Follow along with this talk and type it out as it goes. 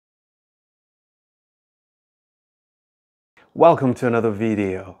Welcome to another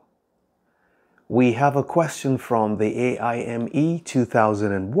video. We have a question from the AIME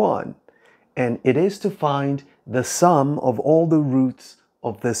 2001, and it is to find the sum of all the roots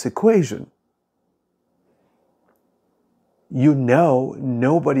of this equation. You know,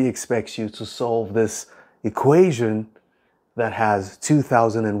 nobody expects you to solve this equation that has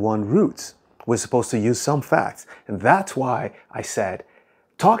 2001 roots. We're supposed to use some facts, and that's why I said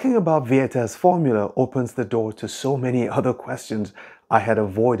talking about Vieta's formula opens the door to so many other questions I had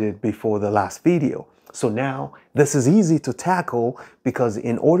avoided before the last video. So now this is easy to tackle because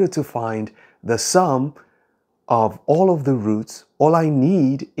in order to find the sum of all of the roots, all I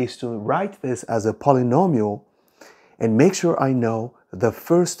need is to write this as a polynomial and make sure I know the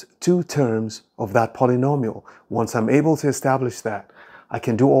first two terms of that polynomial. Once I'm able to establish that, I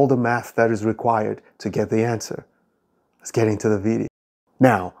can do all the math that is required to get the answer. Let's get into the video.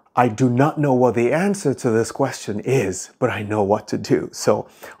 Now, I do not know what the answer to this question is, but I know what to do. So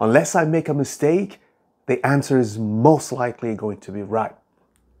unless I make a mistake, the answer is most likely going to be right.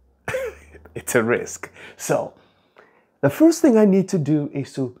 It's a risk. So the first thing I need to do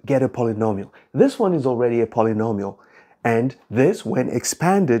is to get a polynomial. This one is already a polynomial, and this, when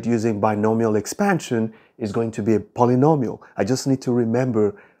expanded using binomial expansion, is going to be a polynomial. I just need to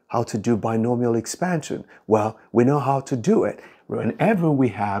remember how to do binomial expansion. Well, we know how to do it. Whenever we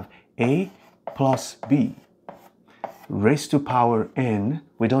have a plus b raised to power n,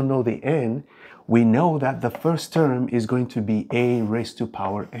 we don't know the n, we know that the first term is going to be a raised to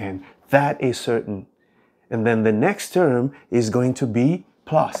power n. That is certain. And then the next term is going to be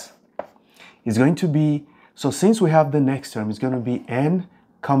plus. It's going to be, so since we have the next term, it's going to be n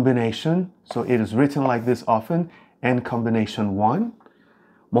combination, so it is written like this often, n combination 1,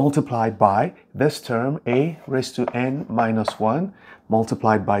 multiplied by this term, a raised to n minus 1,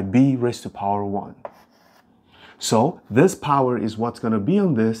 multiplied by b raised to power 1. So this power is what's going to be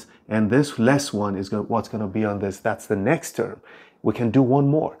on this, and this less one is what's going to be on this. That's the next term. We can do one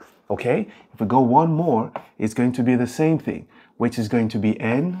more, okay? If we go one more, it's going to be the same thing, which is going to be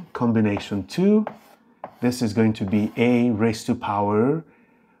n combination 2. This is going to be a raised to power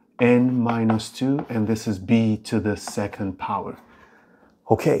n minus 2, and this is b to the second power.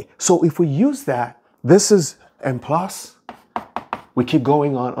 Okay, so if we use that, this is n plus. We keep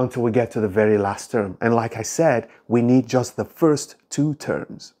going on until we get to the very last term. And like I said, we need just the first two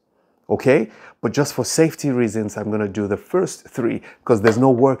terms. Okay, but just for safety reasons, I'm going to do the first three because there's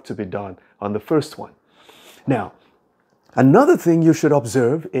no work to be done on the first one. Now, another thing you should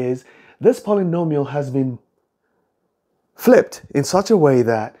observe is this polynomial has been flipped in such a way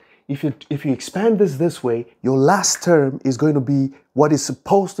that if you expand this way, your last term is going to be what is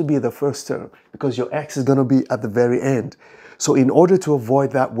supposed to be the first term because your x is going to be at the very end. So in order to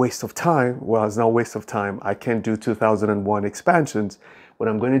avoid that waste of time, well, it's not waste of time, I can't do 2001 expansions. What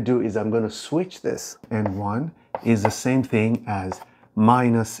I'm going to do is I'm going to switch this. And 1 is the same thing as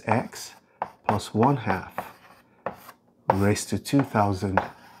minus x plus 1/2 raised to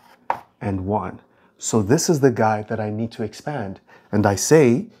 2001. So this is the guy that I need to expand. And I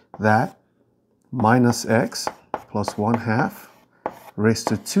say that minus x plus 1/2 raised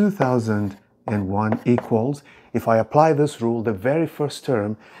to 2001 equals, if I apply this rule, the very first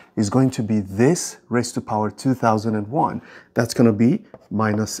term is going to be this raised to power 2001. That's going to be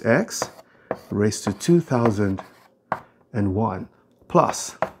minus x raised to 2001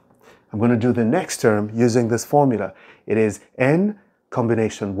 plus. I'm going to do the next term using this formula. It is n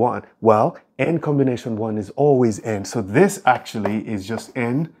combination 1. Well, n combination 1 is always n. So this actually is just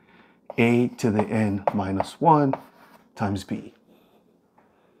n a to the n minus 1 times b.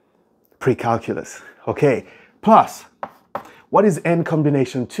 Pre-calculus. Okay, plus, what is n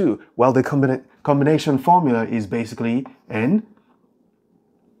combination 2? Well, the combination formula is basically n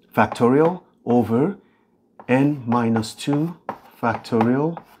factorial over n minus 2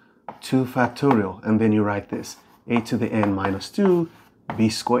 factorial 2 factorial. And then you write this, a to the n minus 2 b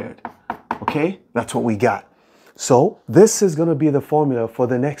squared. Okay, that's what we got. So this is going to be the formula for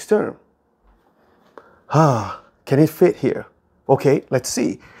the next term. Can it fit here? Okay, let's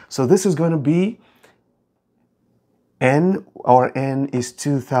see. So this is going to be n, or n is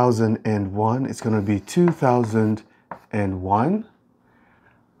 2001. It's going to be 2001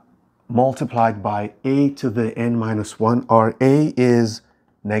 multiplied by a to the n minus 1. Our a is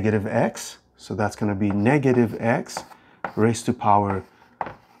negative x. So that's going to be negative x raised to power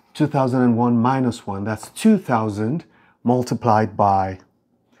 2001 minus 1. That's 2000 multiplied by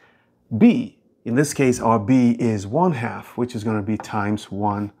b. In this case, our b is 1/2, which is going to be times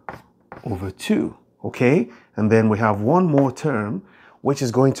 1 over 2. Okay? And then we have one more term, which is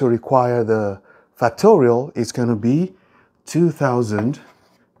going to require the factorial. It's going to be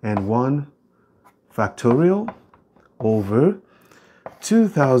 2001 factorial over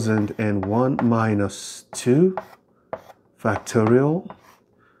 2001 minus 2 factorial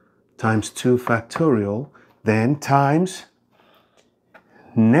times 2 factorial, then times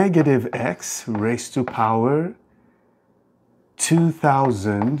negative x raised to power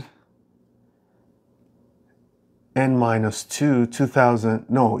 2000 n minus 2, 2000,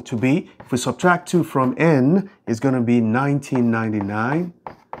 no, to be, if we subtract 2 from n, it's going to be 1999.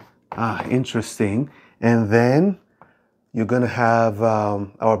 Interesting. And then you're going to have,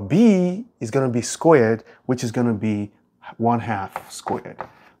 our b is going to be squared, which is going to be 1/2 squared.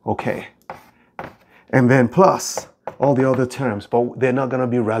 Okay. And then plus all the other terms, but they're not going to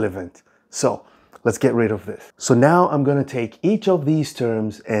be relevant. So let's get rid of this. So now I'm going to take each of these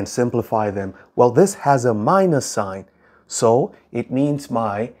terms and simplify them. Well, this has a minus sign, so it means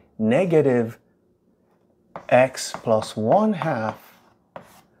my negative x plus 1/2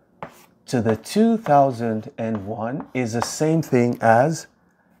 to the 2001 is the same thing as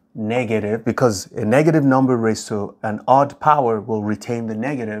negative, because a negative number raised to an odd power will retain the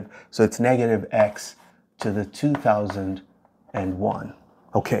negative, so it's negative x to the 2001.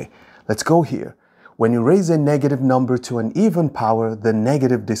 Okay, let's go here. When you raise a negative number to an even power, the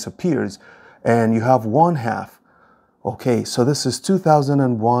negative disappears and you have 1/2. Okay, so this is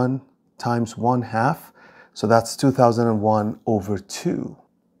 2001 times 1/2. So that's 2001 over 2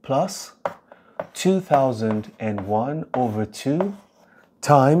 plus 2001 over 2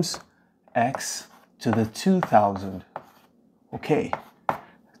 times x to the 2000. Okay,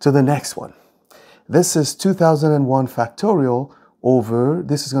 to the next one. This is 2001 factorial over,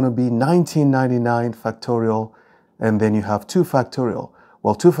 this is going to be 1999 factorial, and then you have 2 factorial.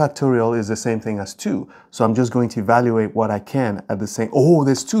 Well, 2 factorial is the same thing as 2, so I'm just going to evaluate what I can at the same, oh,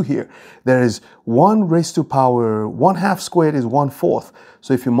 there's 2 here. There is 1 raised to power, 1/2 squared is 1/4.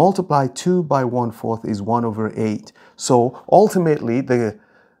 So if you multiply 2 by 1/4 is 1 over 8. So ultimately, the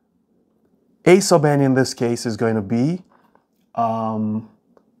a sub n in this case is going to be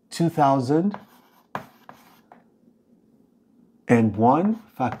 2001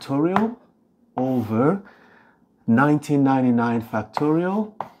 factorial over 1999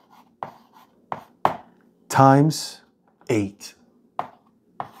 factorial times 8.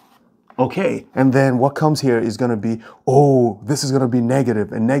 Okay, and then what comes here is going to be, oh, this is going to be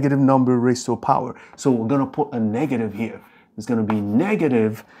negative, a negative number raised to a power. So we're going to put a negative here. It's going to be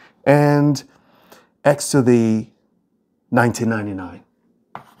negative and x to the 1999.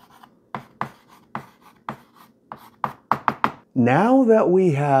 Now that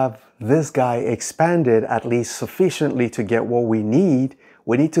we have this guy expanded at least sufficiently to get what we need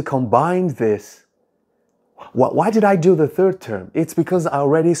to combine this. Why did I do the third term? It's because I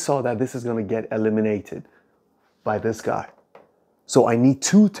already saw that this is going to get eliminated by this guy. So I need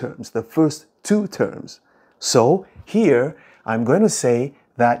 2 terms, the first 2 terms. So here I'm going to say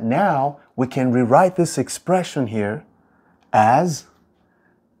that now we can rewrite this expression here as,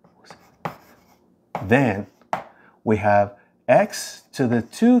 then we have x to the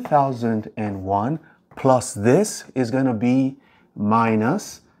 2001 plus this is going to be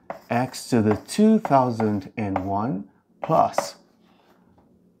minus x to the 2001 plus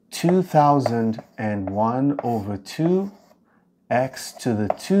 2001 over 2 x to the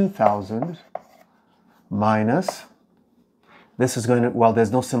 2000 minus, this is going to, well,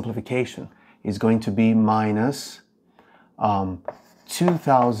 there's no simplification. It's going to be minus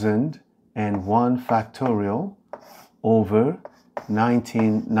 2001 factorial over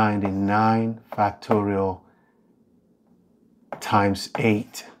 1999 factorial times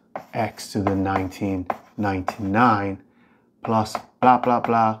 8 x to the 1999 plus blah, blah,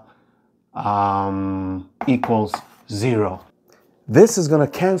 blah equals 0. This is going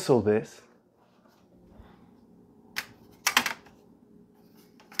to cancel this.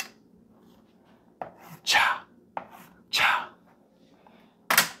 Cha, cha.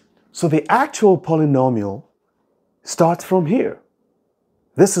 So the actual polynomial starts from here.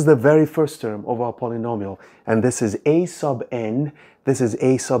 This is the very first term of our polynomial, and this is a sub n, this is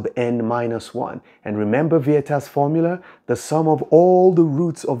a sub n minus 1. And remember Vieta's formula? The sum of all the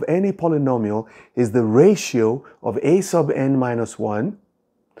roots of any polynomial is the ratio of a sub n minus 1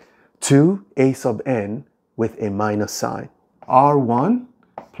 to a sub n with a minus sign. R1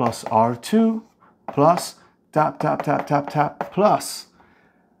 plus R2 plus tap, tap, tap, tap, tap plus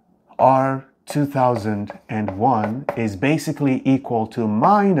R 2001 is basically equal to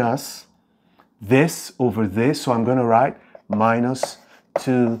minus this over this. So I'm going to write minus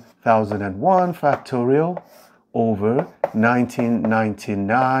 2001 factorial over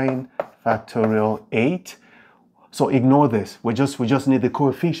 1999 factorial 8 So ignore this. We just need the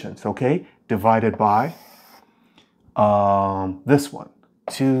coefficients, okay? Divided by this one,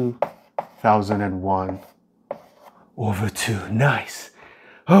 2001 over 2. Nice.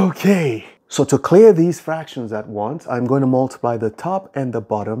 Okay. So to clear these fractions at once, I'm going to multiply the top and the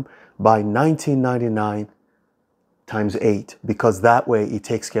bottom by 1999 times 8, because that way it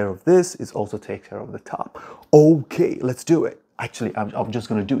takes care of this, it also takes care of the top. Okay, let's do it. Actually, I'm just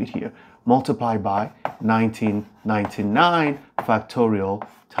going to do it here. Multiply by 1999 factorial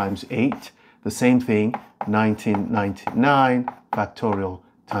times 8. The same thing, 1999 factorial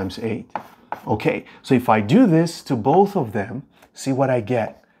times 8. Okay, so if I do this to both of them, see what I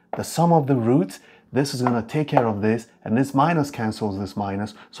get. The sum of the roots, this is going to take care of this, and this minus cancels this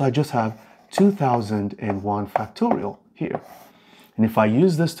minus, so I just have 2001 factorial here. And if I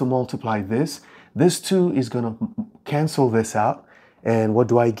use this to multiply this 2 is going to cancel this out, and what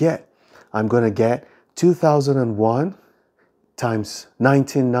do I get? I'm going to get 2001 times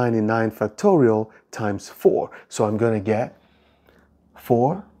 1999 factorial times 4. So I'm going to get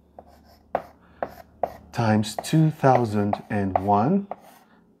 4 times 2001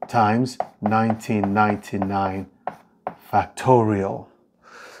 times 1999 factorial.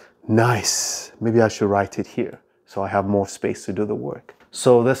 Nice. Maybe I should write it here so I have more space to do the work.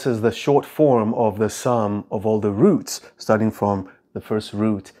 So this is the short form of the sum of all the roots, starting from the first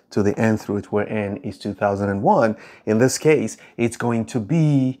root to the nth root, where n is 2001. In this case, it's going to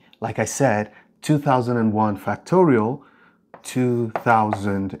be, like I said, 2001 factorial,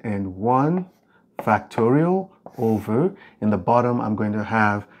 2001 factorial over, in the bottom I'm going to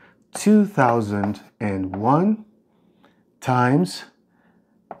have 2001 times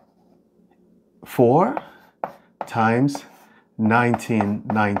 4 times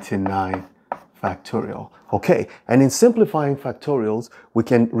 1999 factorial. Okay, and in simplifying factorials, we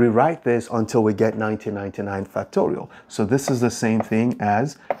can rewrite this until we get 1999 factorial. So this is the same thing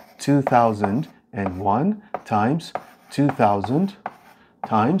as 2001 times 2000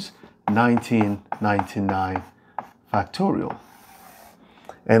 times 1999 factorial.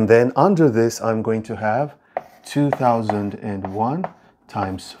 And then under this, I'm going to have 2001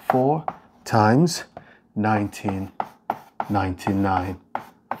 times 4 times 1999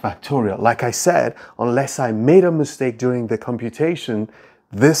 factorial. Like I said, unless I made a mistake during the computation,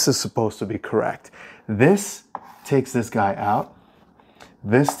 this is supposed to be correct. This takes this guy out.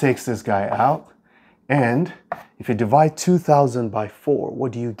 This takes this guy out. And if you divide 2000 by 4,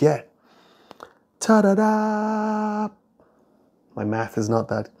 what do you get? Ta-da-da! My math is not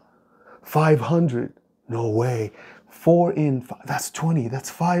that. 500. No way. 4 in 5. That's 20.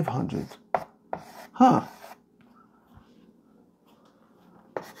 That's 500. Huh.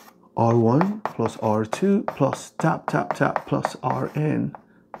 R1 plus R2 plus tap, tap, tap plus Rn.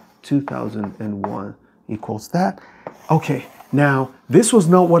 2001 equals that. Okay. Now, this was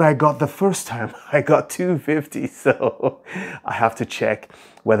not what I got the first time. I got 250, so I have to check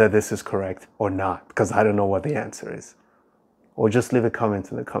whether this is correct or not, because I don't know what the answer is. Or just leave a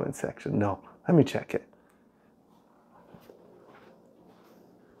comment in the comment section. No, let me check it.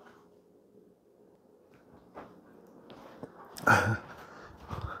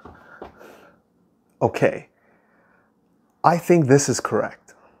 Okay, I think this is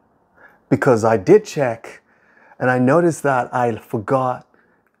correct, because I did check and I noticed that I forgot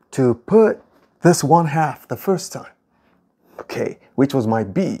to put this 1/2 the first time. Okay, which was my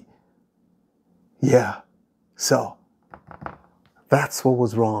B. Yeah, so that's what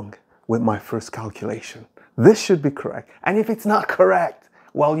was wrong with my first calculation. This should be correct. And if it's not correct,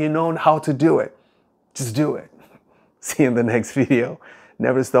 well, you know how to do it. Just do it. See you in the next video.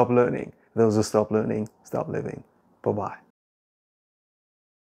 Never stop learning. Those who stop learning, stop living. Bye-bye.